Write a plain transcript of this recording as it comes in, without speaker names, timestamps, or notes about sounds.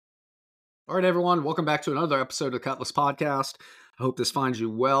All right, everyone, welcome back to another episode of the Cutlass Podcast. I hope this finds you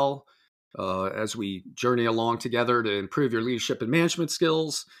well as we journey along together to improve your leadership and management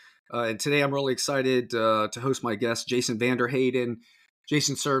skills. And today I'm really excited to host my guest, Jason Vanderhaden.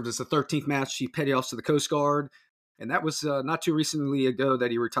 Jason served as the 13th Master Chief Petty Officer of the Coast Guard, and that was not too recently ago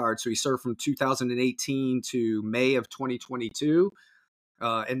that he retired. So he served from 2018 to May of 2022.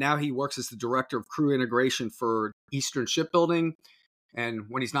 And now he works as the Director of Crew Integration for Eastern Shipbuilding. And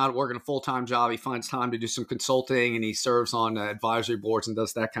when he's not working a full-time job, he finds time to do some consulting, and he serves on advisory boards and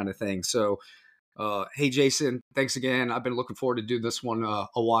does that kind of thing. So, hey, Jason, thanks again. I've been looking forward to do this one a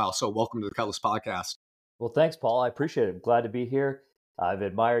while. So welcome to the Cutlass Podcast. Well, thanks, Paul. I appreciate it. I'm glad to be here. I've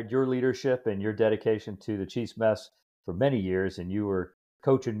admired your leadership and your dedication to the Chief's Mess for many years, and you were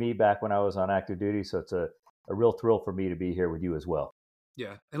coaching me back when I was on active duty. So it's a real thrill for me to be here with you as well.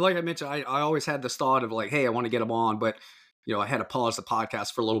 Yeah. And like I mentioned, I always had this thought of like, hey, I want to get him on, but I had to pause the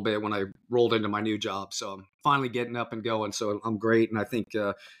podcast for a little bit when I rolled into my new job. So I'm finally getting up and going. So I'm great. And I think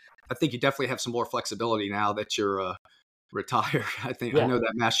you definitely have some more flexibility now that you're retired. I know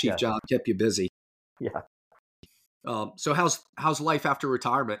that Master Chief job kept you busy. Yeah. So how's life after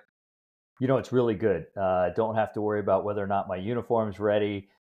retirement? It's really good. Don't have to worry about whether or not my uniform's ready.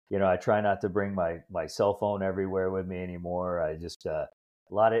 I try not to bring my cell phone everywhere with me anymore. I just,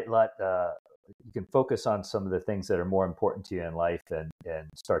 you can focus on some of the things that are more important to you in life and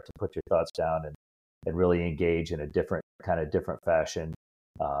start to put your thoughts down and really engage in a different fashion.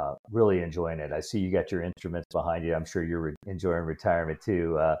 Really enjoying it. I see you got your instruments behind you. I'm sure you're enjoying retirement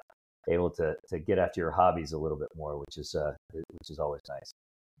too. Able to get after your hobbies a little bit more, which is always nice.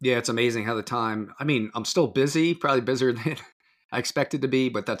 Yeah, it's amazing how the time. I mean, I'm still busy, probably busier than I expected to be,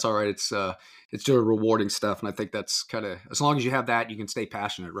 but that's all right. It's doing rewarding stuff, and I think that's kind of, as long as you have that, you can stay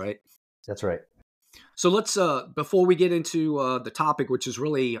passionate, right? That's right. So let's, before we get into the topic, which is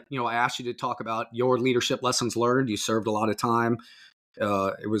really, I asked you to talk about your leadership lessons learned. You served a lot of time.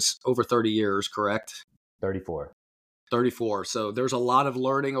 It was over 30 years, correct? 34. So there's a lot of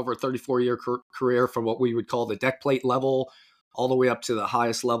learning over a 34-year career from what we would call the deck plate level all the way up to the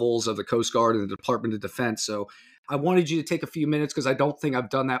highest levels of the Coast Guard and the Department of Defense. So I wanted you to take a few minutes because I don't think I've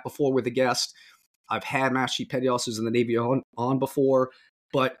done that before with a guest. I've had Master Chief Petty Officers in the Navy on before,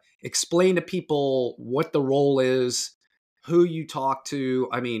 but explain to people what the role is, who you talk to.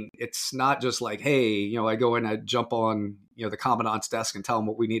 I mean, it's not just like, hey, I go in, I jump on, the commandant's desk and tell him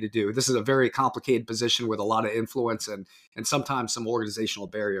what we need to do. This is a very complicated position with a lot of influence and sometimes some organizational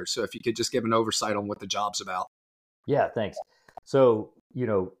barriers. So if you could just give an oversight on what the job's about. Yeah, thanks. So,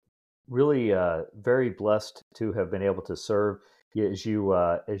 really very blessed to have been able to serve. As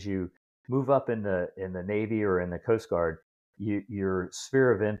you move up in the Navy or in the Coast Guard, your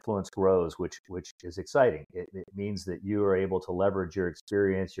sphere of influence grows, which is exciting. It means that you are able to leverage your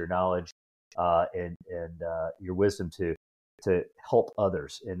experience, your knowledge, and your wisdom to help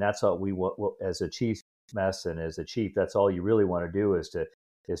others. And that's what we want as a chief mess and as a chief. That's all you really want to do is to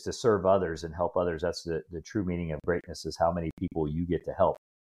serve others and help others. That's the true meaning of greatness, is how many people you get to help.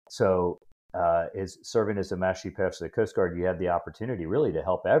 So, is serving as a Master Chief Officer of the Coast Guard, you have the opportunity really to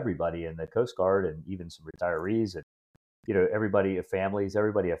help everybody in the Coast Guard and even some retirees and everybody, families,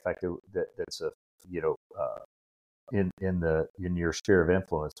 everybody affected that's in your sphere of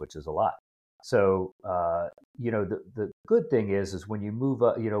influence, which is a lot. So the good thing is when you move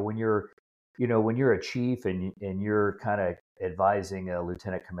up, when you're a chief and you're kind of advising a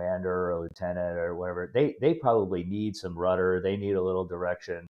lieutenant commander or a lieutenant or whatever, they probably need some rudder, they need a little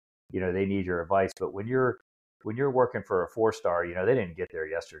direction, they need your advice. But when you're working for a 4-star, they didn't get there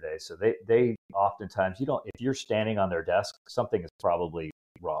yesterday. So they oftentimes, if you're standing on their desk, something is probably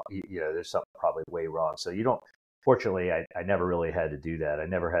wrong. There's something probably way wrong. So fortunately, I never really had to do that. I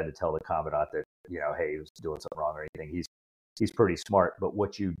never had to tell the commandant that, hey, he was doing something wrong or anything. He's pretty smart. But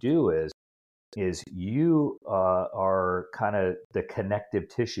what you do is you are kind of the connective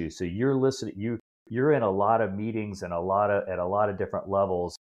tissue. So you're listening, you're in a lot of meetings and at a lot of different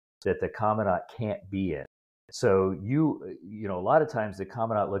levels that the commandant can't be in. So a lot of times the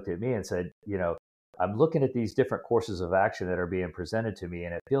commandant looked at me and said, I'm looking at these different courses of action that are being presented to me,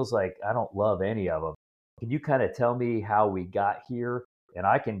 and it feels like I don't love any of them. Can you kind of tell me how we got here? And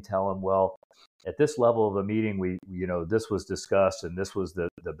I can tell him, well, at this level of a meeting, we, this was discussed and this was the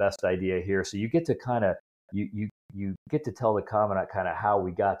best idea here. So you get to kind of, you get to tell the commandant kind of how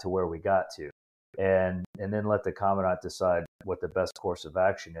we got to where we got to, and then let the commandant decide what the best course of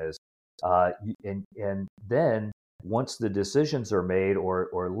action is. And then once the decisions are made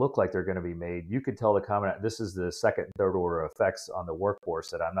or look like they're going to be made, you can tell the commandant, this is the second and third order effects on the workforce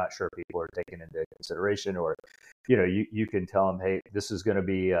that I'm not sure people are taking into consideration. Or, you can tell them, hey, this is going to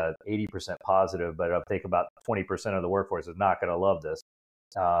be 80% positive, but I think about 20% of the workforce is not going to love this.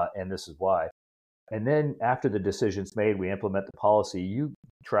 And this is why. And then after the decision's made, we implement the policy. You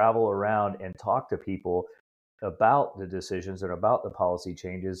travel around and talk to people about the decisions and about the policy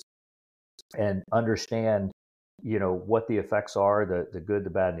changes and understand, what the effects are, the good, the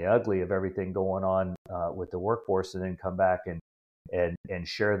bad, and the ugly of everything going on with the workforce, and then come back and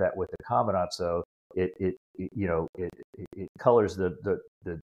share that with the commandant. So it colors the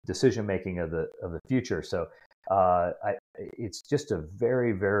decision making of the future. So it's just a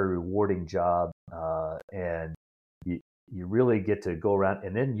very, very rewarding job, and you really get to go around,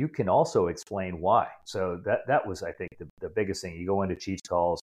 and then you can also explain why. So that was, I think, the biggest thing. You go into chief's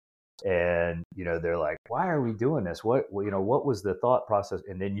calls, and they're like, why are we doing this? What was the thought process?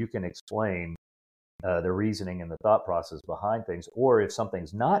 And then you can explain the reasoning and the thought process behind things. Or if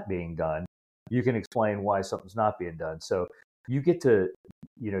something's not being done, you can explain why something's not being done. So you get to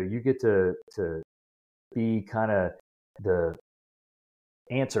be kind of the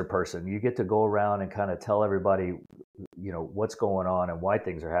answer person. You get to go around and kind of tell everybody, what's going on and why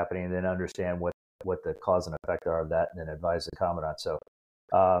things are happening, and then understand what the cause and effect are of that, and then advise the commandant. So,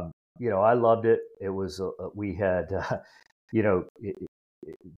 I loved it. It was, we had, the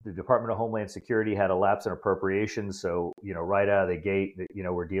Department of Homeland Security had a lapse in appropriations. So, right out of the gate,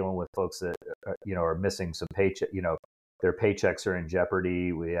 we're dealing with folks that, are missing some paycheck, their paychecks are in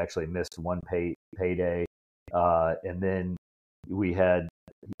jeopardy. We actually missed one payday. And then we had,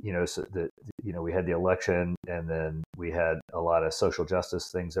 we had the election, and then we had a lot of social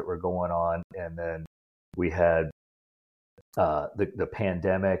justice things that were going on. And then we had the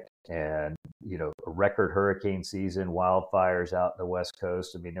pandemic, and a record hurricane season, wildfires out in the West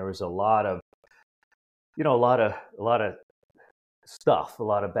Coast. I mean, there was a lot of stuff, a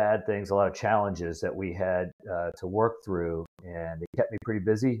lot of bad things, a lot of challenges that we had to work through, and it kept me pretty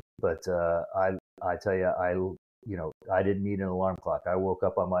busy. But I tell you, I didn't need an alarm clock. I woke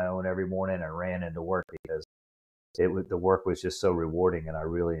up on my own every morning and ran into work, because the work was just so rewarding, and I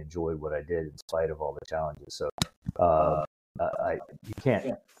really enjoyed what I did in spite of all the challenges. So you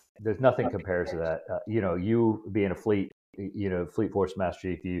can't. There's nothing compares to that. You being a fleet force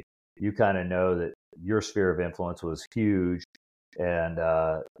master chief, you kind of know that your sphere of influence was huge, and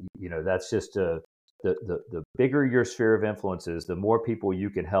that's just the bigger your sphere of influence is, the more people you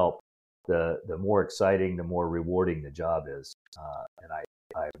can help, the more exciting, the more rewarding the job is. And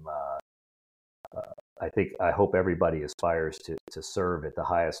I hope everybody aspires to serve at the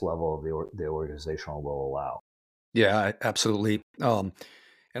highest level of the organizational will allow. Yeah, absolutely.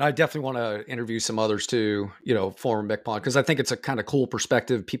 And I definitely want to interview some others too, former MCPON, because I think it's a kind of cool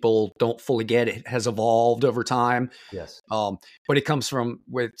perspective. People don't fully get it. It has evolved over time. Yes. But it comes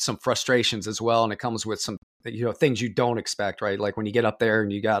with some frustrations as well. And it comes with some, things you don't expect, right? Like when you get up there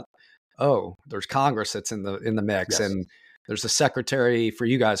and you got, there's Congress that's in the mix. Yes. And there's the secretary for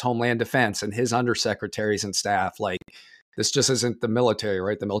you guys, Homeland Defense, and his undersecretaries and staff. Like, this just isn't the military,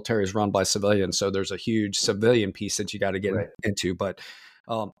 right? The military is run by civilians. So there's a huge civilian piece that you got to get into. But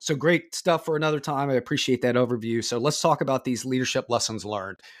so great stuff for another time. I appreciate that overview. So let's talk about these leadership lessons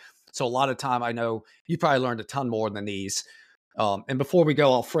learned. So a lot of time, I know you probably learned a ton more than these. And before we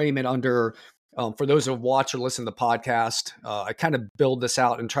go, I'll frame it under, for those who watch or listen to the podcast, I kind of build this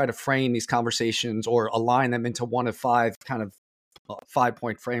out and try to frame these conversations or align them into one of five kind of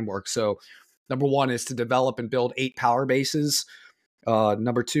 5-point framework. So number one is to develop and build 8 power bases.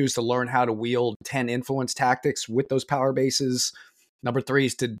 Number 2 is to learn how to wield 10 influence tactics with those power bases. Number 3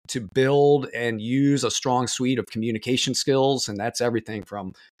 is to build and use a strong suite of communication skills. And that's everything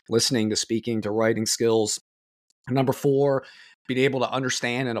from listening to speaking to writing skills. And number 4, being able to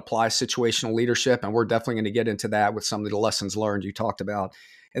understand and apply situational leadership. And we're definitely going to get into that with some of the lessons learned you talked about.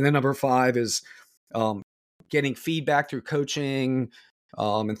 And then number 5 is getting feedback through coaching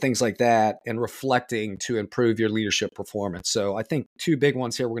and things like that, and reflecting to improve your leadership performance. So I think 2 big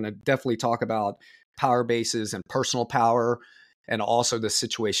ones here. We're going to definitely talk about power bases and personal power, and also the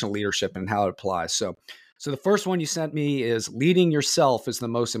situational leadership and how it applies. So the first one you sent me is leading yourself is the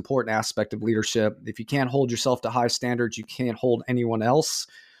most important aspect of leadership. If you can't hold yourself to high standards, you can't hold anyone else.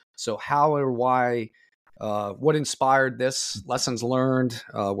 So how or why, what inspired this? Lessons learned?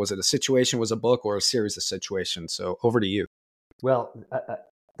 Was it a situation, was a book, or a series of situations? So over to you. Well,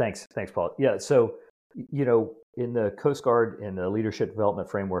 thanks, Paul. Yeah, so, in the Coast Guard, in the leadership development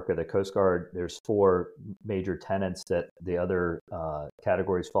framework of the Coast Guard, there's 4 major tenets that the other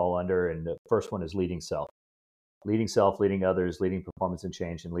categories fall under. And the first one is leading self. leading self, leading others, leading performance and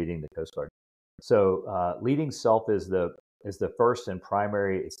change, and leading the Coast Guard. So leading self is the first and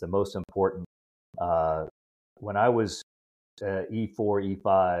primary. It's the most important. When I was E4,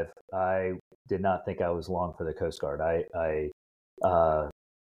 E5, I did not think I was long for the Coast Guard. I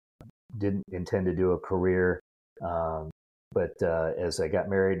didn't intend to do a career, but as I got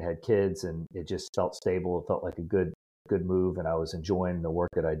married and had kids, and it just felt stable, it felt like a good move, and I was enjoying the work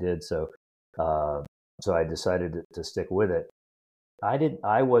that I did. So I decided to stick with it. I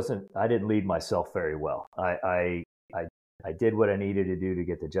didn't lead myself very well. I did what I needed to do to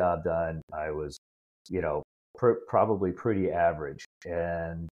get the job done. I was, probably pretty average.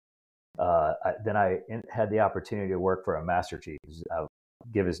 And then I had the opportunity to work for a master chief. I'll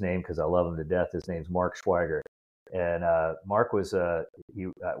give his name because I love him to death. His name's Mark Schweiger. And Mark was I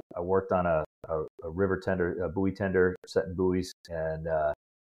worked on a river tender, a buoy tender, setting buoys, and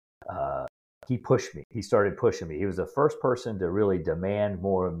he pushed me. He started pushing me. He was the first person to really demand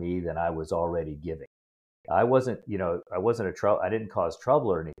more of me than I was already giving. I wasn't I didn't cause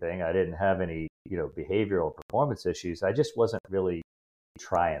trouble or anything. I didn't have any, behavioral performance issues. I just wasn't really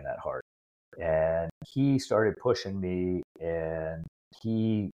trying that hard. And he started pushing me, and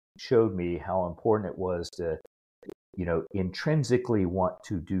he showed me how important it was to, intrinsically want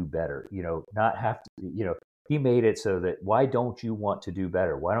to do better, not have to, he made it so that, why don't you want to do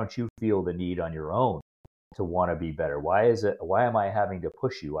better? Why don't you feel the need on your own to want to be better? Why am I having to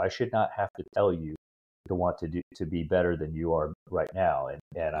push you? I should not have to tell you to want to be better than you are right now.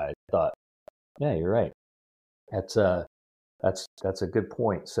 And I thought, yeah, you're right. That's a good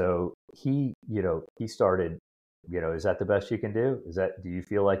point. So he started, is that the best you can do? Do you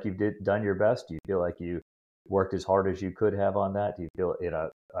feel like you've done your best? Do you feel like you worked as hard as you could have on that? Do you feel,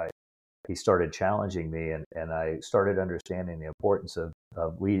 he started challenging me, and I started understanding the importance of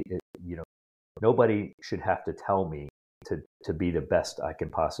leading. Nobody should have to tell me to be the best I can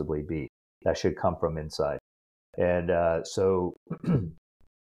possibly be. That should come from inside. And so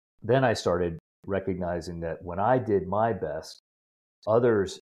then I started recognizing that when I did my best,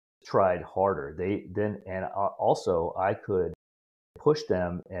 others tried harder. Also I could push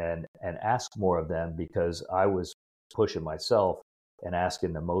them and ask more of them, because I was pushing myself and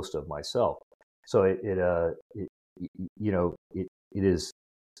asking the most of myself. So it is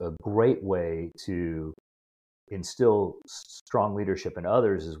a great way to instill strong leadership in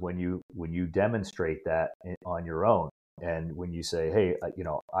others, is when you demonstrate that on your own, and when you say, hey,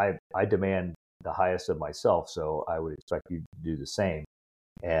 I demand the highest of myself, so I would expect you to do the same,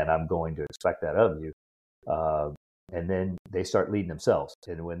 and I'm going to expect that of you. And then they start leading themselves,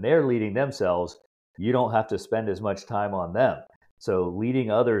 and when they're leading themselves, you don't have to spend as much time on them. So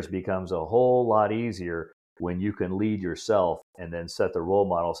leading others becomes a whole lot easier when you can lead yourself and then set the role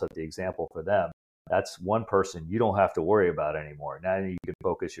model, set the example for them. That's one person you don't have to worry about anymore. Now you can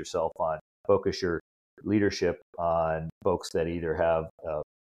focus your leadership on folks that either have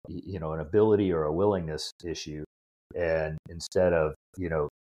an ability or a willingness issue, and instead of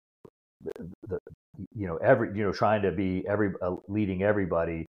trying to be leading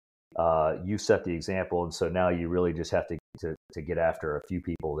everybody, you set the example, and so now you really just have to get after a few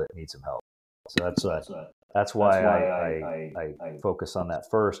people that need some help. So that's why I focus on that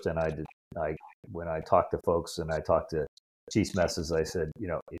first. And when I talk to folks and I talk to chief messes, I said,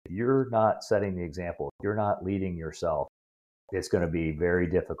 if you're not setting the example, if you're not leading yourself, it's going to be very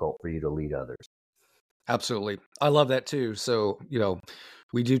difficult for you to lead others. Absolutely. I love that too. So,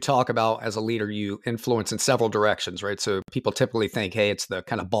 we do talk about, as a leader, you influence in several directions, right? So people typically think, hey, it's the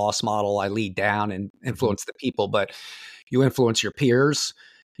kind of boss model. I lead down and influence the people, but you influence your peers,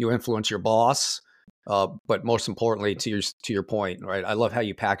 you influence your boss. But most importantly, to your point, right? I love how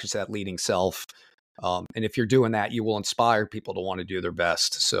you package that leading self. And if you're doing that, you will inspire people to want to do their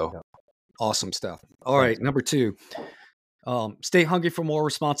best. So Awesome stuff. All right. Number 2. Stay hungry for more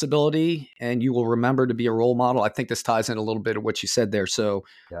responsibility, and you will remember to be a role model. I think this ties in a little bit of what you said there. So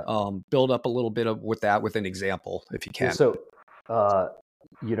build up a little bit with an example, if you can. Yeah, so,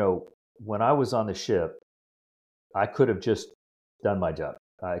 when I was on the ship, I could have just done my job.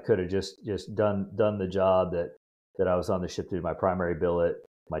 I could have just done the job that I was on the ship to do, my primary billet,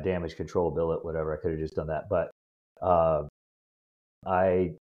 my damage control billet, whatever. I could have just done that. But I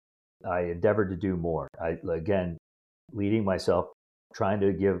endeavored to do more. Again, leading myself, trying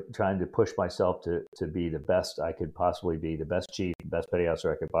to push myself to be the best I could possibly be, the best chief, the best petty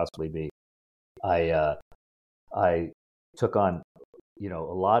officer I could possibly be. I took on, a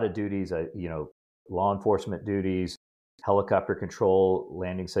lot of duties. Law enforcement duties, helicopter control,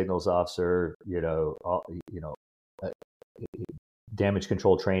 landing signals officer, damage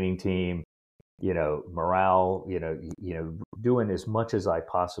control training team, morale, doing as much as I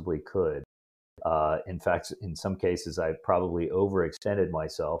possibly could. In fact, in some cases, I probably overextended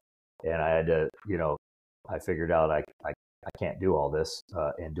myself, and I had to, I figured out I can't do all this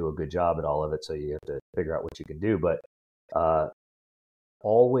and do a good job at all of it. So you have to figure out what you can do, but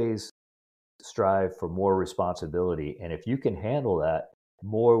always strive for more responsibility. And if you can handle that,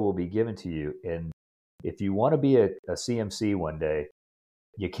 more will be given to you. And if you want to be a CMC one day,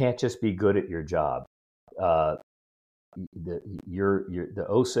 you can't just be good at your job. The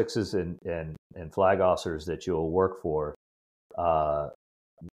 06s and flag officers that you'll work for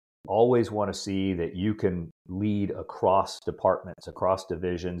always want to see that you can lead across departments, across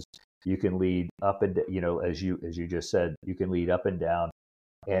divisions. You can lead up and as you just said, you can lead up and down,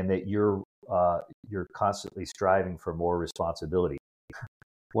 and that you're constantly striving for more responsibility.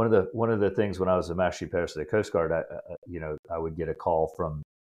 One of the things when I was a Master Chief Petty of the Coast Guard, I would get a call from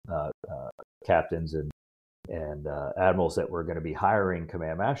captains and admirals that were going to be hiring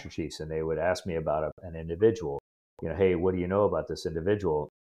command master chiefs, and they would ask me about an individual. Hey, what do you know about this individual?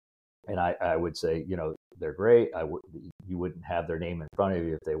 And I would say, they're great. You wouldn't have their name in front of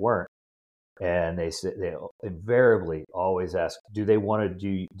you if they weren't. And they invariably always ask, do they want to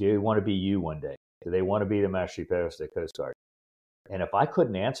be you one day? Do they want to be the Master Chief Petty of the Coast Guard? And if I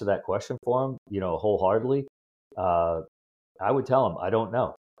couldn't answer that question for them, wholeheartedly, I would tell them I don't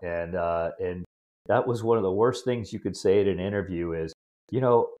know. And that was one of the worst things you could say at an interview is,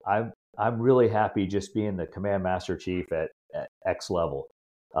 I'm really happy just being the command master chief at X level,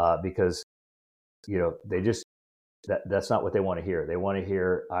 because they just that's not what they want to hear. They want to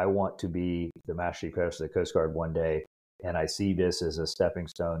hear, I want to be the Master Chief of the Coast Guard one day, and I see this as a stepping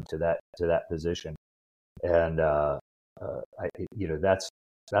stone to that position. And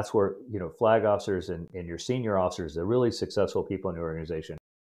that's where flag officers and your senior officers, the really successful people in the organization,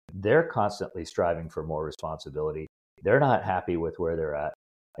 they're constantly striving for more responsibility. They're not happy with where they're at,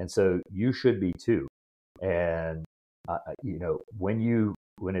 and so you should be too. And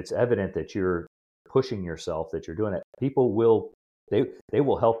when it's evident that you're pushing yourself, that you're doing it, people will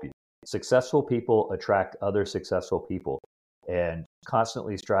help you. Successful people attract other successful people, and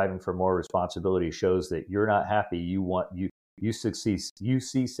constantly striving for more responsibility shows that you're not happy. You succeed. You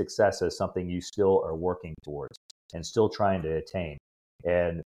see success as something you still are working towards and still trying to attain.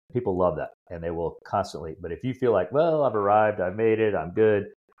 And people love that, and they will constantly. But if you feel like, well, I've arrived, I've made it, I'm good,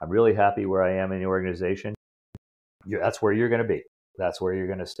 I'm really happy where I am in the organization, that's where you're going to be. That's where you're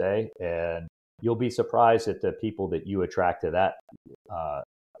going to stay, and you'll be surprised at the people that you attract to that.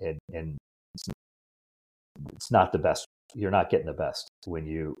 And it's not the best. You're not getting the best when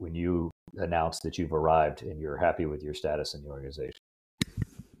you announce that you've arrived and you're happy with your status in the organization.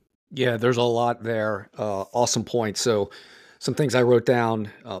 Yeah, there's a lot there. Awesome point. So some things I wrote down.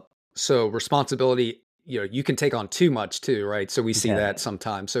 So responsibility, you can take on too much too, right? So we see that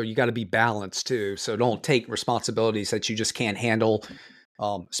sometimes. So you got to be balanced too. So don't take responsibilities that you just can't handle,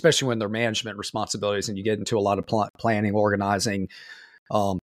 especially when they're management responsibilities and you get into a lot of planning, organizing.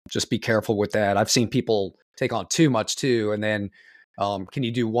 Just be careful with that. I've seen people take on too much too. And then can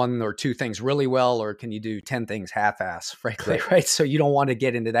you do one or two things really well, or can you do 10 things half-ass, frankly, right? So you don't want to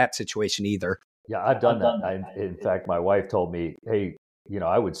get into that situation either. Yeah, I've done that. In fact, my wife told me, hey,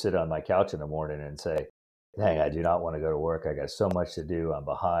 I would sit on my couch in the morning and say, dang, I do not want to go to work. I got so much to do. I'm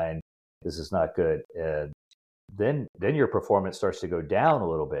behind. This is not good. And then your performance starts to go down a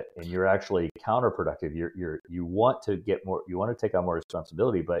little bit, and you're actually counterproductive. You want to get more. You want to take on more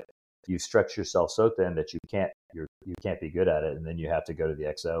responsibility, but you stretch yourself so thin that you can't be good at it. And then you have to go to the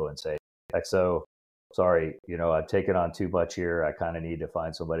XO and say, XO, sorry, I've taken on too much here. I kind of need to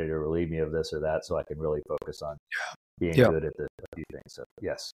find somebody to relieve me of this or that, so I can really focus on being good at a few things. So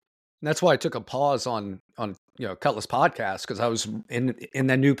yes. And that's why I took a pause on Cutlass podcast, because I was in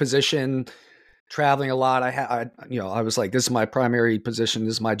that new position, traveling a lot. I was like, this is my primary position.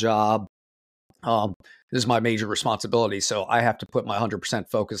 This is my job. This is my major responsibility. So I have to put my 100%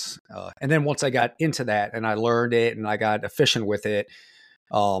 focus. And then once I got into that and I learned it and I got efficient with it,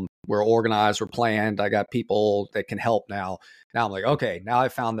 we're organized, we're planned. I got people that can help now. Now I'm like, okay, now I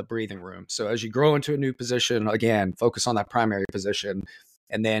found the breathing room. So as you grow into a new position, again, focus on that primary position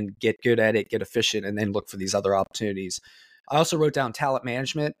and then get good at it, get efficient, and then look for these other opportunities. I also wrote down talent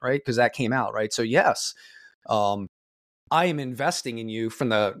management, right? Because that came out, right? So yes, I am investing in you from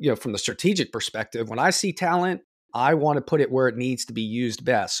the strategic perspective. When I see talent, I want to put it where it needs to be used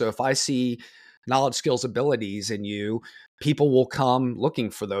best. So if I see knowledge, skills, abilities in you, people will come looking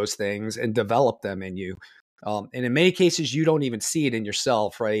for those things and develop them in you. And in many cases, you don't even see it in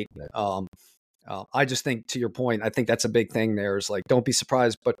yourself, right? I just think, to your point, I think that's a big thing there is like, don't be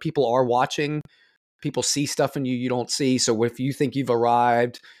surprised, but people are watching. People see stuff in you you don't see. So if you think you've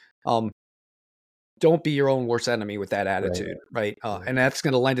arrived, um, don't be your own worst enemy with that Right. attitude, right? Right. And that's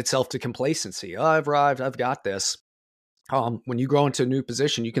going to lend itself to complacency. Oh, I've arrived. I've got this. When you grow into a new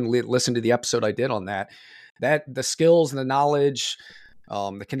position, you can listen to the episode I did on that. That the skills and the knowledge,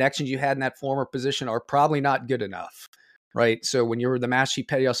 the connections you had in that former position are probably not good enough, right? So when you were the Master Chief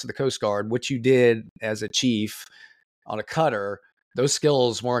Petty Officer of the Coast Guard, what you did as a chief on a cutter, those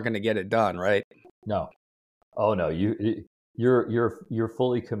skills weren't going to get it done, right? No. Oh no, you're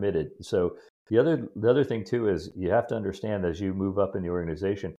fully committed. So the other thing too is you have to understand as you move up in the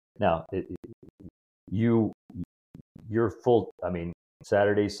organization. Now, you you're full. I mean,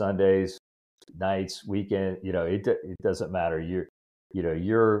 Saturdays, Sundays, nights, weekend. It doesn't matter.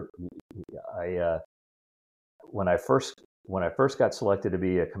 You're I when I first got selected to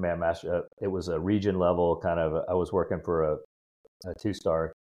be a command master, it was a region level kind of. I was working for a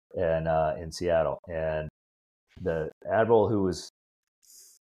 2-star and in Seattle, and the admiral who was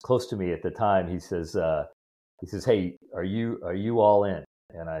close to me at the time, he says, "Hey, are you all in?"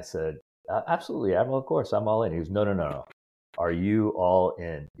 And I said, "Absolutely, Admiral. Of course, I'm all in." He goes, "No, no, no, no. Are you all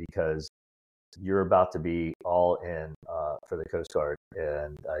in? Because you're about to be all in for the Coast Guard."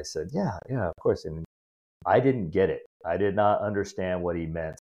 And I said, "Yeah, yeah, of course." And I didn't get it. I did not understand what he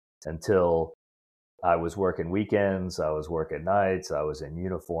meant until I was working weekends. I was working nights. I was in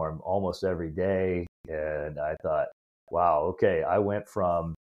uniform almost every day, and I thought, "Wow, okay." I went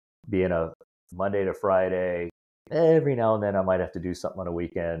from being a Monday to Friday. Every now and then I might have to do something on a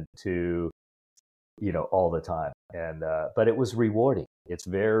weekend to, all the time. And, but it was rewarding. It's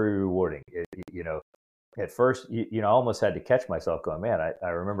very rewarding. At first, I almost had to catch myself going, man, I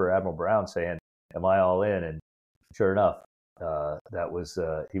remember Admiral Brown saying, "Am I all in?" And sure enough,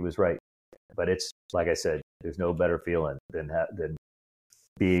 he was right. But it's, like I said, there's no better feeling than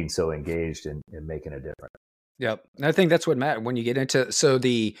being so engaged and making a difference. Yep. And I think that's what matters when you get into,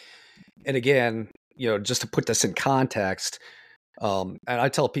 and again, just to put this in context, and I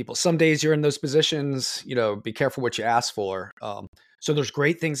tell people some days you're in those positions, be careful what you ask for. So there's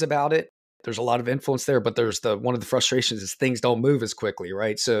great things about it. There's a lot of influence there, but there's one of the frustrations is things don't move as quickly,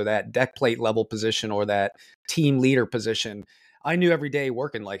 right? So that deck plate level position or that team leader position, I knew every day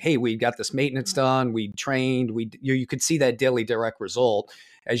working like, hey, we got this maintenance done, we trained, you could see that daily direct result.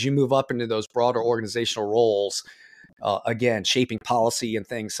 As you move up into those broader organizational roles, again, shaping policy and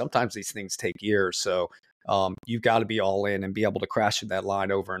things, sometimes these things take years. So you've got to be all in and be able to crash through that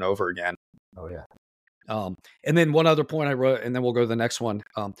line over and over again. Oh yeah. And then one other point I wrote, and then we'll go to the next one.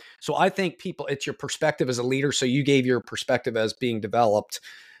 So I think it's your perspective as a leader. So you gave your perspective as being developed.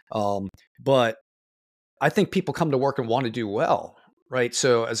 But I think people come to work and want to do well, right?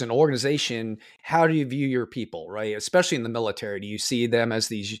 So as an organization, how do you view your people, right? Especially in the military, do you see them as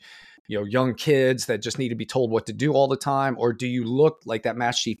these, young kids that just need to be told what to do all the time? Or do you look like that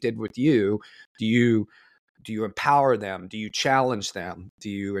Master Chief did with you? Do you empower them? Do you challenge them? Do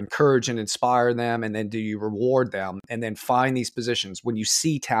you encourage and inspire them? And then do you reward them? And then find these positions. When you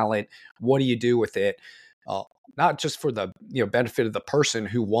see talent, what do you do with it? Not just for the benefit of the person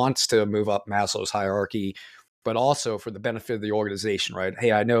who wants to move up Maslow's hierarchy, but also for the benefit of the organization, right?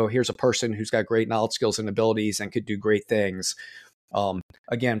 Hey, I know here's a person who's got great knowledge, skills, and abilities and could do great things.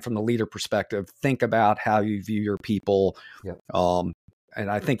 Again, from the leader perspective, think about how you view your people. Yep. And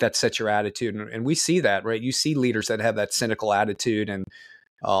I think that sets your attitude. And we see that, right? You see leaders that have that cynical attitude, and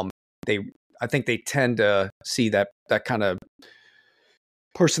I think they tend to see that kind of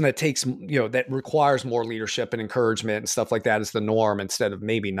person that takes, that requires more leadership and encouragement and stuff like that as the norm instead of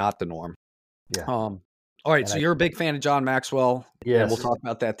maybe not the norm. Yeah. All right. And So you're a big fan of John Maxwell, and we'll yes. talk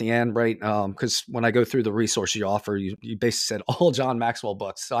about that at the end, right? Because when I go through the resources you offer, you basically said all John Maxwell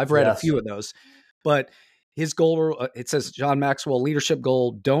books. So I've read a Yes. few of those, but his goal, it says John Maxwell leadership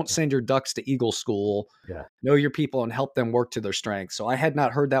goal: don't send your ducks to Eagle School. Yeah. Know your people and help them work to their strengths. So I had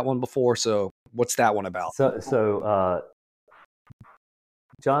not heard that one before. So what's that one about? So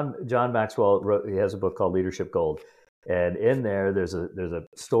John Maxwell wrote. He has a book called Leadership Gold, and in there there's a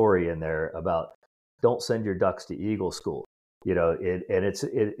story in there about don't send your ducks to Eagle School.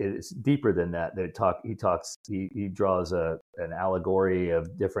 It's deeper than that. He draws an allegory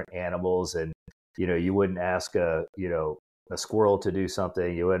of different animals, and you wouldn't ask a squirrel to do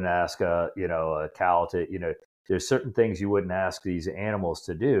something. You wouldn't ask a cow to. There's certain things you wouldn't ask these animals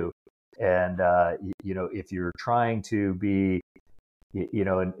to do, and if you're trying to be,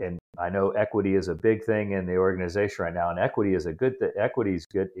 and I know equity is a big thing in the organization right now, and equity is equity is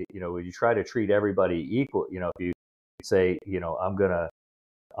good. When you try to treat everybody equal, if you say, I'm gonna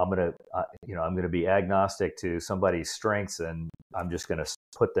I'm going to be agnostic to somebody's strengths, and I'm just going to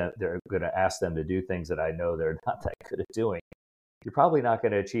they're going to ask them to do things that I know they're not that good at doing. You're probably not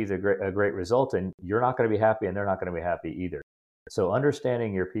going to achieve a great result, and you're not going to be happy, and they're not going to be happy either. So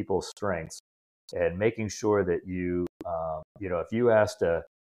understanding your people's strengths and making sure that if you asked the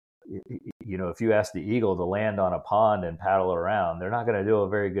eagle to land on a pond and paddle around, they're not going to do a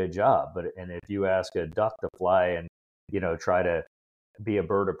very good job. And if you ask a duck to fly and try to be a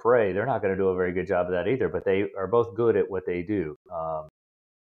bird of prey, they're not going to do a very good job of that either. But they are both good at what they do.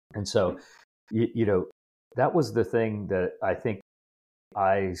 And so, that was the thing that I think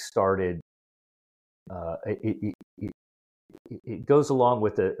I started. It goes along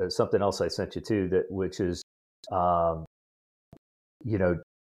with something else I sent you too, which is,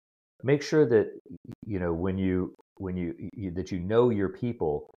 make sure that when you that your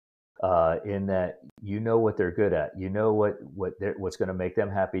people, in that what they're good at, what's going to make them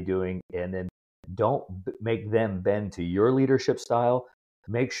happy doing, and then don't make them bend to your leadership style.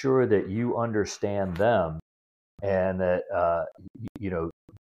 Make sure that you understand them, and that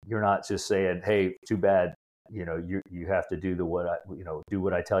you're not just saying, "Hey, too bad." You have to do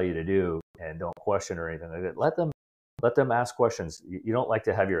what I tell you to do, and don't question or anything like that. Let them ask questions. You don't like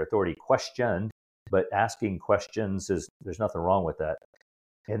to have your authority questioned, but asking questions there's nothing wrong with that.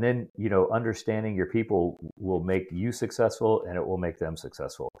 And then, understanding your people will make you successful, and it will make them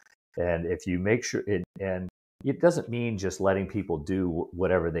successful. And if you make sure and it doesn't mean just letting people do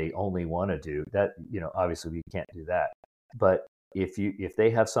whatever they only want to do. That, obviously we can't do that. But if they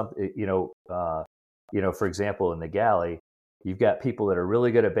have something, for example, in the galley, you've got people that are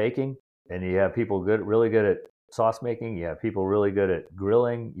really good at baking, and you have people really good at sauce making. You have people really good at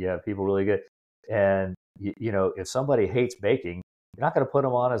grilling. You have people really good. And, if somebody hates baking, you're not going to put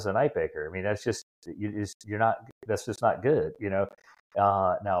them on as a night baker. I mean, that's just not good.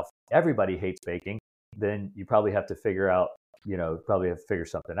 Now, if everybody hates baking, then you probably have to figure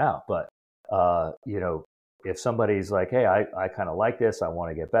something out. But, if somebody's like, hey, I kind of like this, I want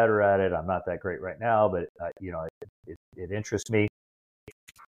to get better at it. I'm not that great right now, but it interests me.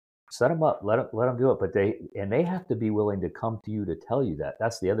 Set them up, let them do it. But they have to be willing to come to you to tell you that.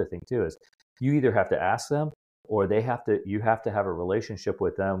 That's the other thing too, is you either have to ask them, or you have to have a relationship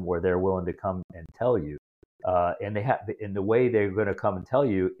with them where they're willing to come and tell you. And the way they're going to come and tell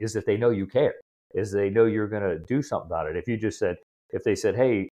you is that they know you care, is they know you're going to do something about it. If they said,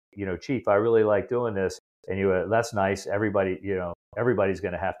 hey, Chief, I really like doing this, and that's nice. Everybody's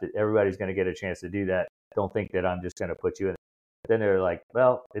going to get a chance to do that. Don't think that I'm just going to put you in. Then they're like,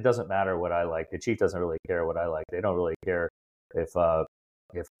 well, it doesn't matter what I like. The chief doesn't really care what I like. They don't really care if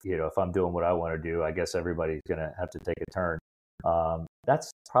I'm doing what I want to do. I guess everybody's going to have to take a turn.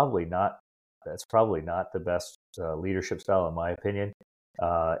 That's probably not the best leadership style, in my opinion.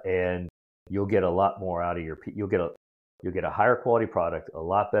 And you'll get a lot more out of you'll get a higher quality product, a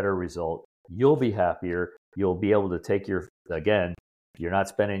lot better result. You'll be happier. You'll be able to you're not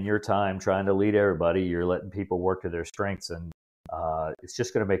spending your time trying to lead everybody. You're letting people work to their strengths, and it's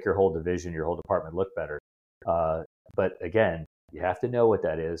just going to make your whole division, your whole department look better. But again, you have to know what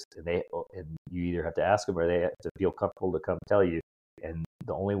that is, and you either have to ask them, or they have to feel comfortable to come tell you. And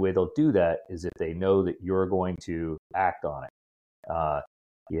the only way they'll do that is if they know that you're going to act on it.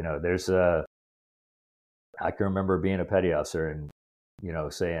 I can remember being a petty officer and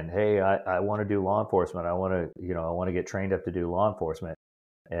saying, hey, I want to do law enforcement. I want to get trained up to do law enforcement.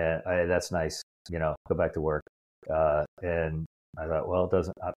 And that's nice, go back to work. And I thought, well,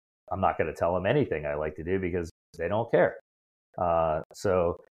 I'm not going to tell them anything I like to do, because they don't care.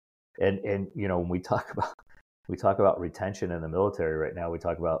 So, when we talk about retention in the military right now, we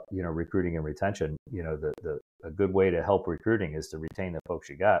talk about, recruiting and retention. A good way to help recruiting is to retain the folks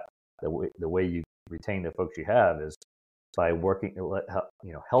you got. The way you retain the folks you have is by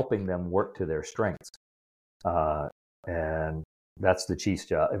helping them work to their strengths. And that's the chief's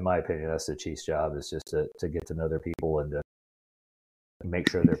job, in my opinion. That's the chief's job, is just to get to know their people and to make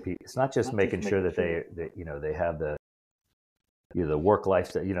sure they're people. It's not just making sure that they have the work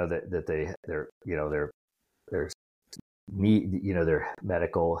life that their need, their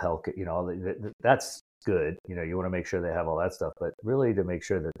medical health, that's good. You want to make sure they have all that stuff, but really to make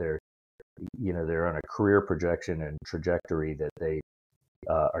sure that they're on a career projection and trajectory that they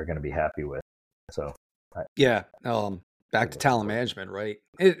are going to be happy with. So, back to talent management, right?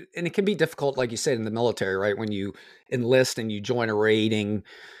 And it can be difficult, like you said, in the military, right? When you enlist and you join a rating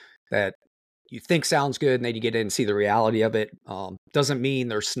that, you think sounds good, and then you get in and see the reality of it. Doesn't mean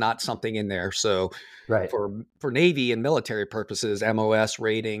there's not something in there. So Right. for Navy and military purposes, MOS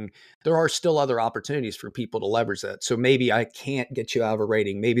rating, there are still other opportunities for people to leverage that. So maybe I can't get you out of a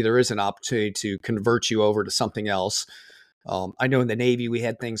rating. Maybe there is an opportunity to convert you over to something else. I know in the Navy, we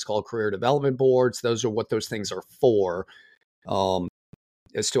had things called career development boards. Those are what those things are for,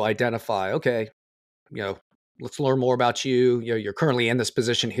 is to identify, okay, let's learn more about you. You're currently in this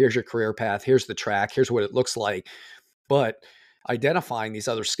position. Here's your career path. Here's the track. Here's what it looks like. But identifying these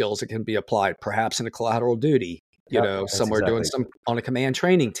other skills that can be applied, perhaps in a collateral duty, Yep. That's somewhere doing exactly. some on a command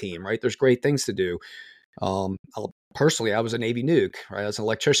training team, right? There's great things to do. Personally, I was a Navy nuke, right? I was an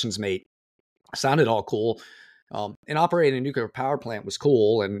electrician's mate. Sounded all cool. And operating a nuclear power plant was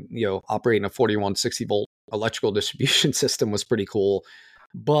cool. And, operating a 4160 volt electrical distribution system was pretty cool.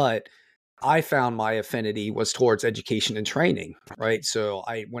 But I found my affinity was towards education and training, right? So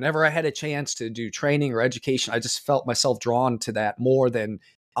whenever I had a chance to do training or education, I just felt myself drawn to that more than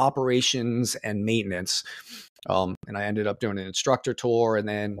operations and maintenance. And I ended up doing an instructor tour. And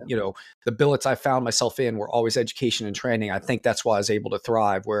then, the billets I found myself in were always education and training. I think that's why I was able to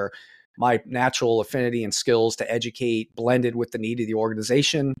thrive, where my natural affinity and skills to educate blended with the need of the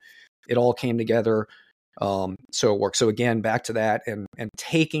organization. It all came together. So it works. So again, back to that and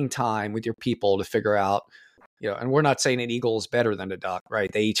taking time with your people to figure out, and we're not saying an eagle is better than a duck,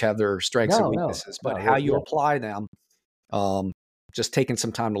 right? They each have their strengths and weaknesses, but how you apply them, just taking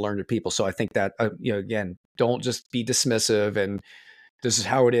some time to learn your people. So I think that, again, don't just be dismissive and this is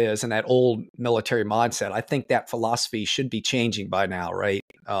how it is. And that old military mindset, I think that philosophy should be changing by now, right?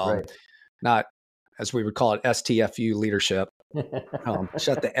 Right. Not, as we would call it, STFU leadership.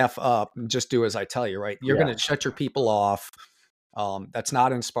 Shut the F up and just do as I tell you, right? You're going to shut your people off. That's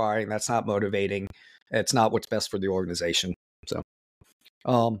not inspiring. That's not motivating. It's not what's best for the organization. So,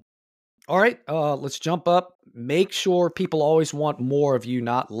 all right, let's jump up. Make sure people always want more of you,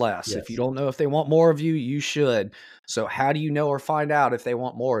 not less. Yes. If you don't know if they want more of you, you should. So how do you know or find out if they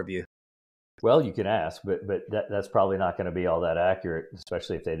want more of you? Well, you can ask, but that's probably not going to be all that accurate,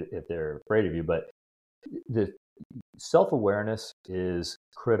 especially if they're afraid of you. But the self-awareness is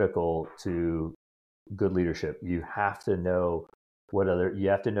critical to good leadership. You have to know you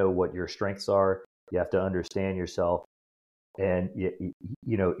have to know what your strengths are. You have to understand yourself. And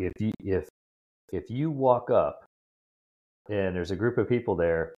if you walk up and there's a group of people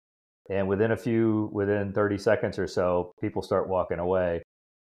there, and within 30 seconds or so, people start walking away.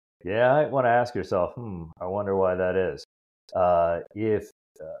 Yeah, I want to ask yourself, I wonder why that is. If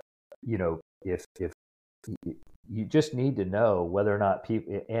you just need to know whether or not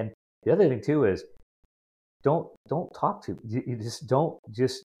people, and the other thing too is don't talk to you, just don't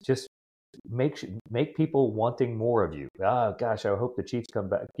just make people wanting more of you. Oh gosh, I hope the chief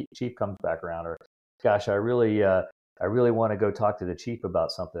comes back around, or gosh, I really want to go talk to the chief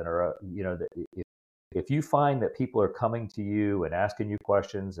about something, or if you find that people are coming to you and asking you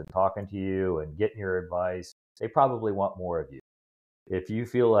questions and talking to you and getting your advice, they probably want more of you. If you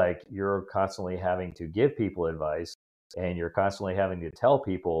feel like you're constantly having to give people advice and you're constantly having to tell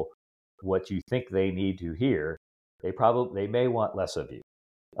people what you think they need to hear, they may want less of you.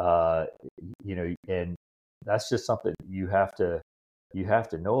 And that's just something you have to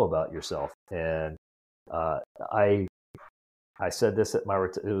know about yourself. And I said this at my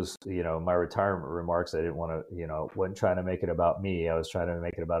retirement remarks. I didn't want to, wasn't trying to make it about me. I was trying to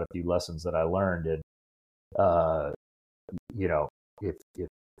make it about a few lessons that I learned. And if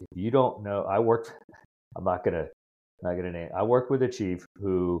you don't know, I'm not gonna name. I worked with a chief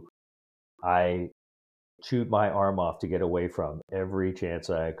who I chewed my arm off to get away from every chance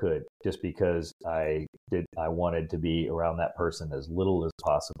I could, just because I wanted to be around that person as little as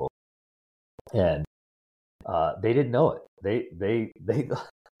possible. And they didn't know it. They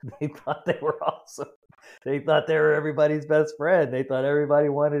thought they were awesome. They thought they were everybody's best friend. They thought everybody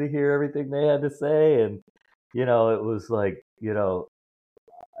wanted to hear everything they had to say. And it was like,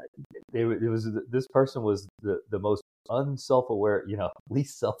 this person was the most unself-aware,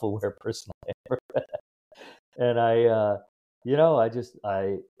 least self-aware person I ever met. And I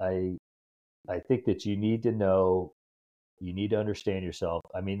think that you need to know, you need to understand yourself.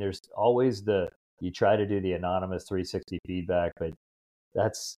 I mean, there's always you try to do the anonymous 360 feedback, but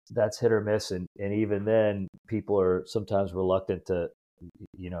that's hit or miss. And even then, people are sometimes reluctant to,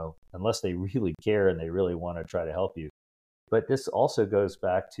 unless they really care and they really want to try to help you. But this also goes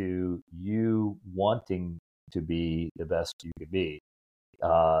back to you wanting to be the best you could be.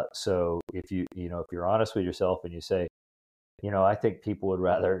 So if you're honest with yourself and you say, I think people would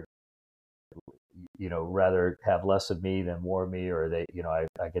rather have less of me than more of me, or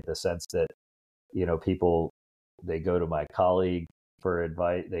I get the sense that people, they go to my colleague for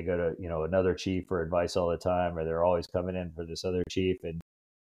advice. They go to, another chief for advice all the time, or they're always coming in for this other chief. And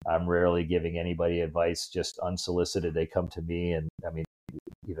I'm rarely giving anybody advice just unsolicited. They come to me, and I mean,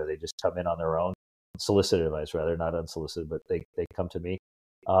 they just come in on their own, solicited advice rather, not unsolicited, but they come to me.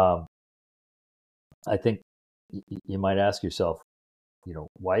 I think you might ask yourself,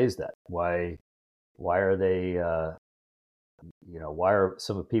 why is that? Why are they, why are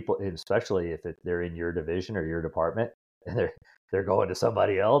some people, especially if they're in your division or your department, and they're going to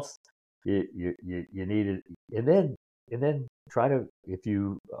somebody else, you need it. And then try to, if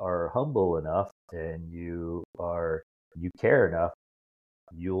you are humble enough and you care enough,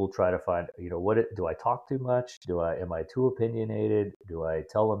 you'll try to find, do I talk too much? Am I too opinionated? Do I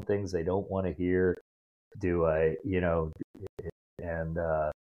tell them things they don't want to hear? Do I, and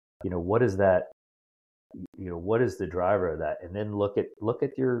what is that? What is the driver of that? And then look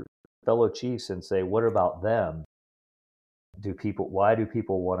at your fellow chiefs and say, what about them? Why do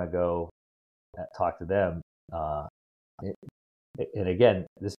people want to go talk to them? And again,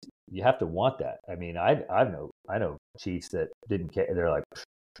 you have to want that. I mean, I know chiefs that didn't care. They're like,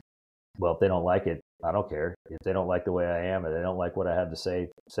 well, if they don't like it, I don't care. If they don't like the way I am, or they don't like what I have to say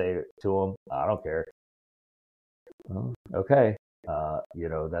to them, I don't care. Well, okay,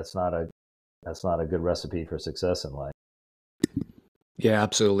 that's not a good recipe for success in life. Yeah,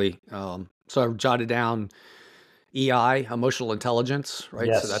 absolutely. So I've jotted down EI, emotional intelligence, right?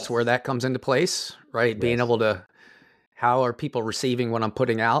 Yes. So that's where that comes into place, right? Yes. Being able to, how are people receiving what I'm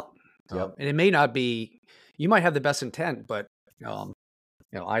putting out? Yep. And it may not be, you might have the best intent, but,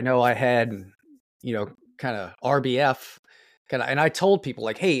 I know I had, kind of RBF and I told people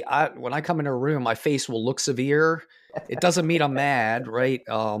like, hey, when I come into a room, my face will look severe. It doesn't mean I'm mad, right?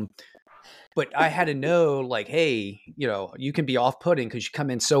 But I had to know like, hey, you can be off-putting because you come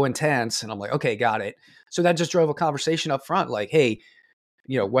in so intense. And I'm like, okay, got it. So that just drove a conversation up front. Like, hey,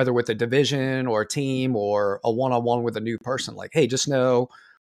 whether with a division or a team or a one-on-one with a new person, like, hey, just know,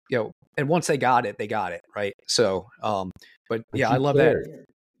 and once they got it, right? So, but yeah, I love cared. that.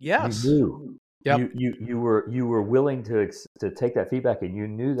 Yes. You knew. Yep. You were willing to take that feedback, and you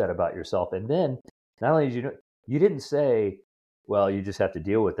knew that about yourself. And then not only did you didn't say, well, you just have to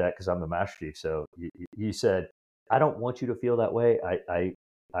deal with that because I'm the master chief. So you said, I don't want you to feel that way. I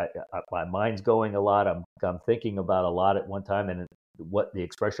my mind's going a lot. I'm thinking about a lot at one time, and what the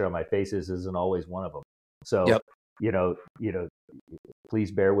expression on my face isn't always one of them. So, yep.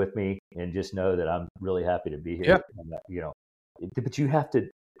 Please bear with me and just know that I'm really happy to be here. Yep. And but you have to,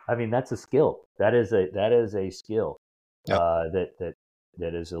 I mean, that's a skill. That is a skill, Yep.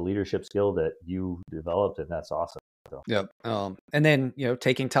 That is a leadership skill that you developed, and that's awesome. So. Yep. And then,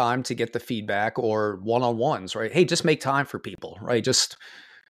 taking time to get the feedback or one-on-ones, right? Hey, just make time for people, right? Just,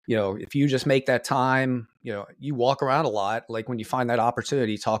 if you just make that time, you walk around a lot, like when you find that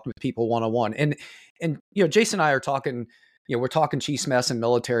opportunity, talk with people one-on-one. And, Jason and I are talking, we're talking chiefs, mess, and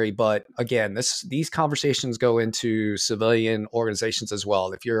military, but again, these conversations go into civilian organizations as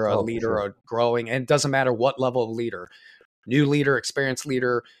well. If you're a leader or growing, and it doesn't matter what level of leader, new leader, experienced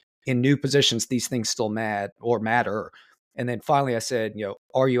leader, in new positions, these things still matter. And then finally I said,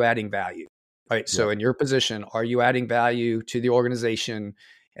 are you adding value? Right. So in your position, are you adding value to the organization?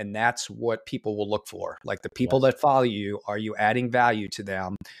 And that's what people will look for. Like the people that follow you, are you adding value to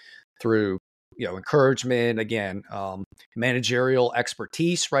them through, encouragement, again, managerial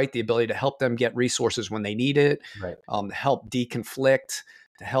expertise, right? The ability to help them get resources when they need it, right. To help deconflict,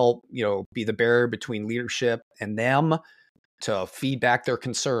 to help, be the barrier between leadership and them, to feedback their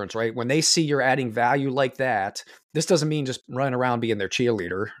concerns, right? When they see you're adding value like that, this doesn't mean just running around being their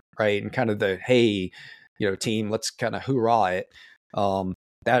cheerleader, right? And kind of the, hey, team, let's kind of hoorah it.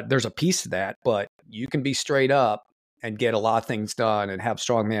 That there's a piece to that, but you can be straight up and get a lot of things done and have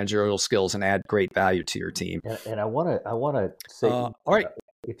strong managerial skills and add great value to your team. And I want to say, all right,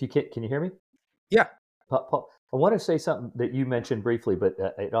 if you can you hear me? Yeah. Paul, I want to say something that you mentioned briefly, but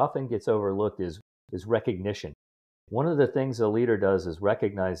it often gets overlooked is recognition. One of the things a leader does is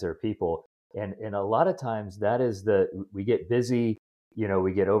recognize their people. And a lot of times that is we get busy,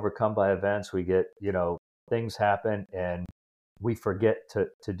 we get overcome by events, we get, things happen, and we forget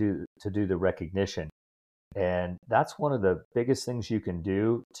to do the recognition. And that's one of the biggest things you can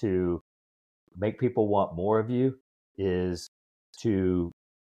do to make people want more of you, is to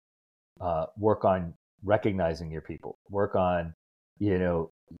work on recognizing your people, work on,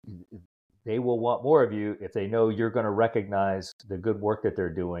 they will want more of you if they know you're going to recognize the good work that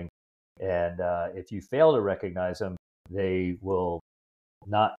they're doing. And if you fail to recognize them, they will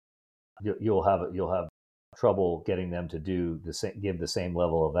not. You'll have trouble getting them to give the same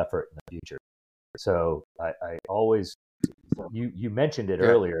level of effort in the future. So I always, you mentioned it Yeah.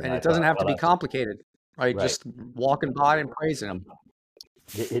 earlier, And I it doesn't thought, have to well, be that's complicated, right? right. Just walking by and praising them.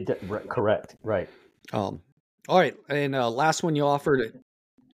 Correct. Right. All right. And last one you offered,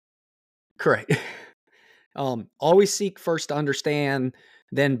 correct. Always seek first to understand,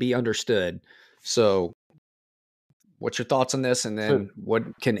 then be understood. So what's your thoughts on this? And So then what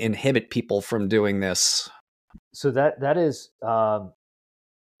can inhibit people from doing this? so that is, one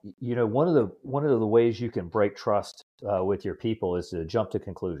of the ways you can break trust with your people is to jump to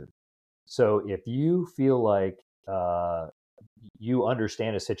conclusion. So if you feel like you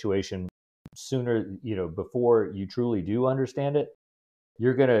understand a situation sooner, before you truly do understand it,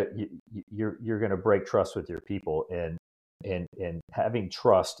 you're gonna break trust with your people, and having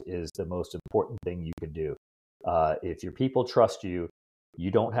trust is the most important thing you can do. If your people trust you, you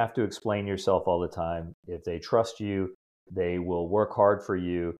don't have to explain yourself all the time. If they trust you, they will work hard for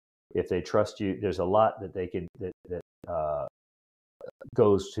you. If they trust you, there's a lot that they can that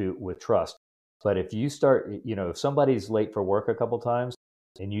goes to with trust. But if you start, if somebody's late for work a couple times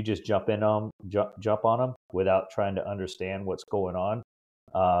and you just jump on them without trying to understand what's going on,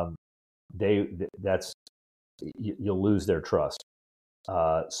 um, that's you'll lose their trust.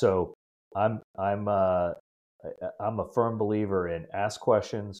 So I'm a firm believer in ask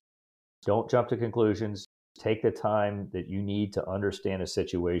questions, don't jump to conclusions, take the time that you need to understand a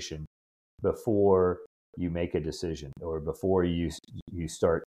situation before you make a decision or before you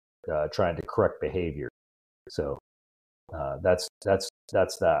start trying to correct behavior. So that's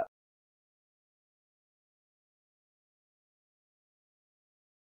that.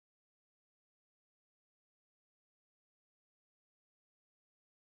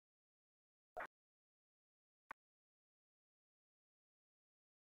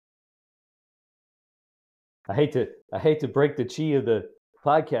 I hate to break the chi of the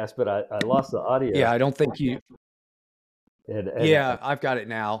podcast, but I lost the audio. Yeah, I don't think you. And Yeah, I've got it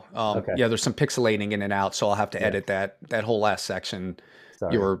now. Okay, Yeah, there's some pixelating in and out, so I'll have to yeah, edit that whole last section. You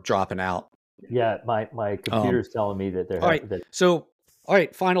sorry. were dropping out. Yeah, my Um, computer's telling me that all right. that. So, all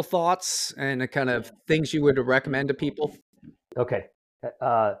right, final thoughts and the kind of things you would recommend to people. Okay,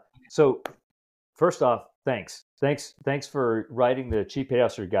 so first off, thanks for writing the Chief Petty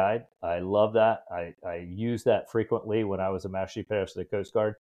Officer Guide. I love that. I use that frequently when I was a Master Chief Petty Officer of the Coast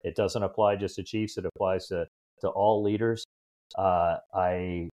Guard. It doesn't apply just to chiefs; it applies to all leaders.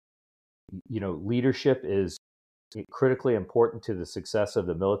 I leadership is critically important to the success of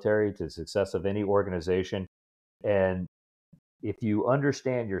the military, to the success of any organization. And if you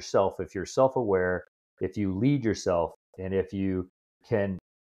understand yourself, if you're self-aware, if you lead yourself, and if you can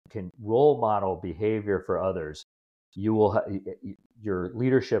role model behavior for others, you will your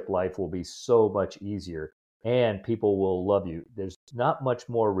leadership life will be so much easier, and people will love you. There's not much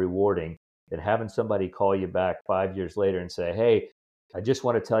more rewarding than having somebody call you back 5 years later and say, "Hey, I just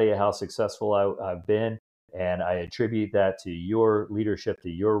want to tell you how successful I've been, and I attribute that to your leadership, to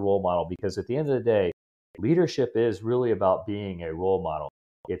your role model." Because at the end of the day, leadership is really about being a role model.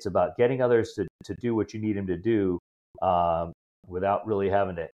 It's about getting others to do what you need them to do, without really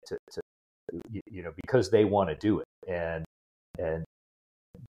having to because they want to do it. And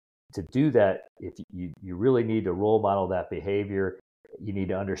to do that, if you really need to role model that behavior, you need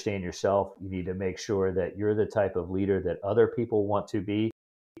to understand yourself. You need to make sure that you're the type of leader that other people want to be,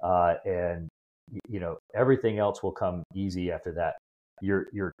 and everything else will come easy after that.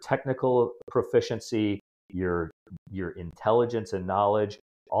 Your technical proficiency, your intelligence and knowledge,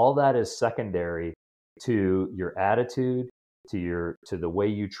 all that is secondary to your attitude, to the way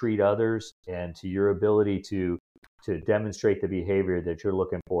you treat others, and to your ability to demonstrate the behavior that you're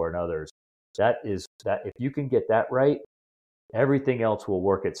looking for in others. That if you can get that right, everything else will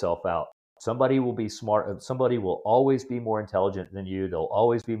work itself out. Somebody will be smart. Somebody will always be more intelligent than you. They'll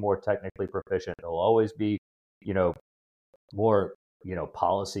always be more technically proficient. They'll always be, more,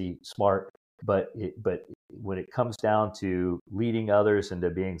 policy smart. But when it comes down to leading others into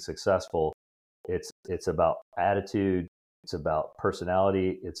being successful, it's about attitude. It's about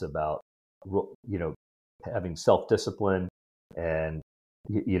personality. It's about, having self-discipline, and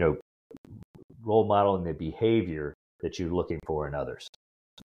role modeling the behavior that you're looking for in others.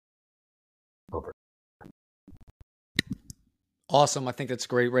 Over. Awesome. I think that's a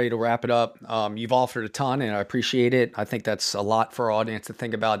great way to wrap it up. You've offered a ton and I appreciate it. I think that's a lot for our audience to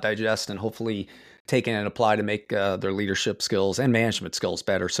think about, digest, and hopefully take and apply to make their leadership skills and management skills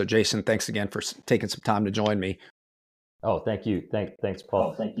better. So Jason, thanks again for taking some time to join me. Oh, thank you. Thanks,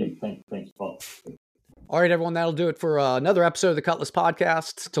 Paul. Thanks, Paul. All right, everyone, that'll do it for another episode of the Cutlass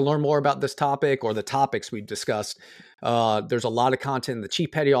Podcast. To learn more about this topic or the topics we've discussed, There's a lot of content in the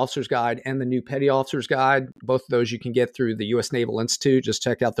Chief Petty Officer's Guide and the New Petty Officer's Guide. Both of those you can get through the U.S. Naval Institute. Just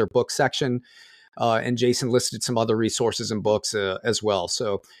check out their book section. And Jason listed some other resources and books as well.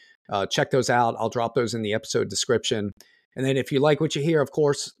 So check those out. I'll drop those in the episode description. And then if you like what you hear, of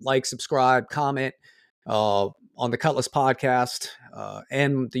course, like, subscribe, comment on the Cutlass podcast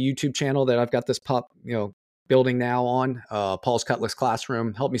and the YouTube channel that I've got this building now on, Paul's Cutlass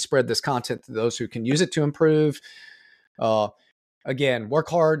Classroom. Help me spread this content to those who can use it to improve. Again, work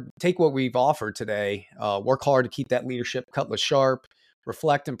hard, take what we've offered today, work hard to keep that leadership cutlass sharp,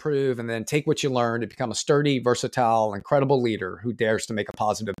 reflect, improve, and then take what you learned to become a sturdy, versatile, incredible leader who dares to make a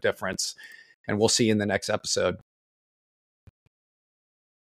positive difference. And we'll see you in the next episode.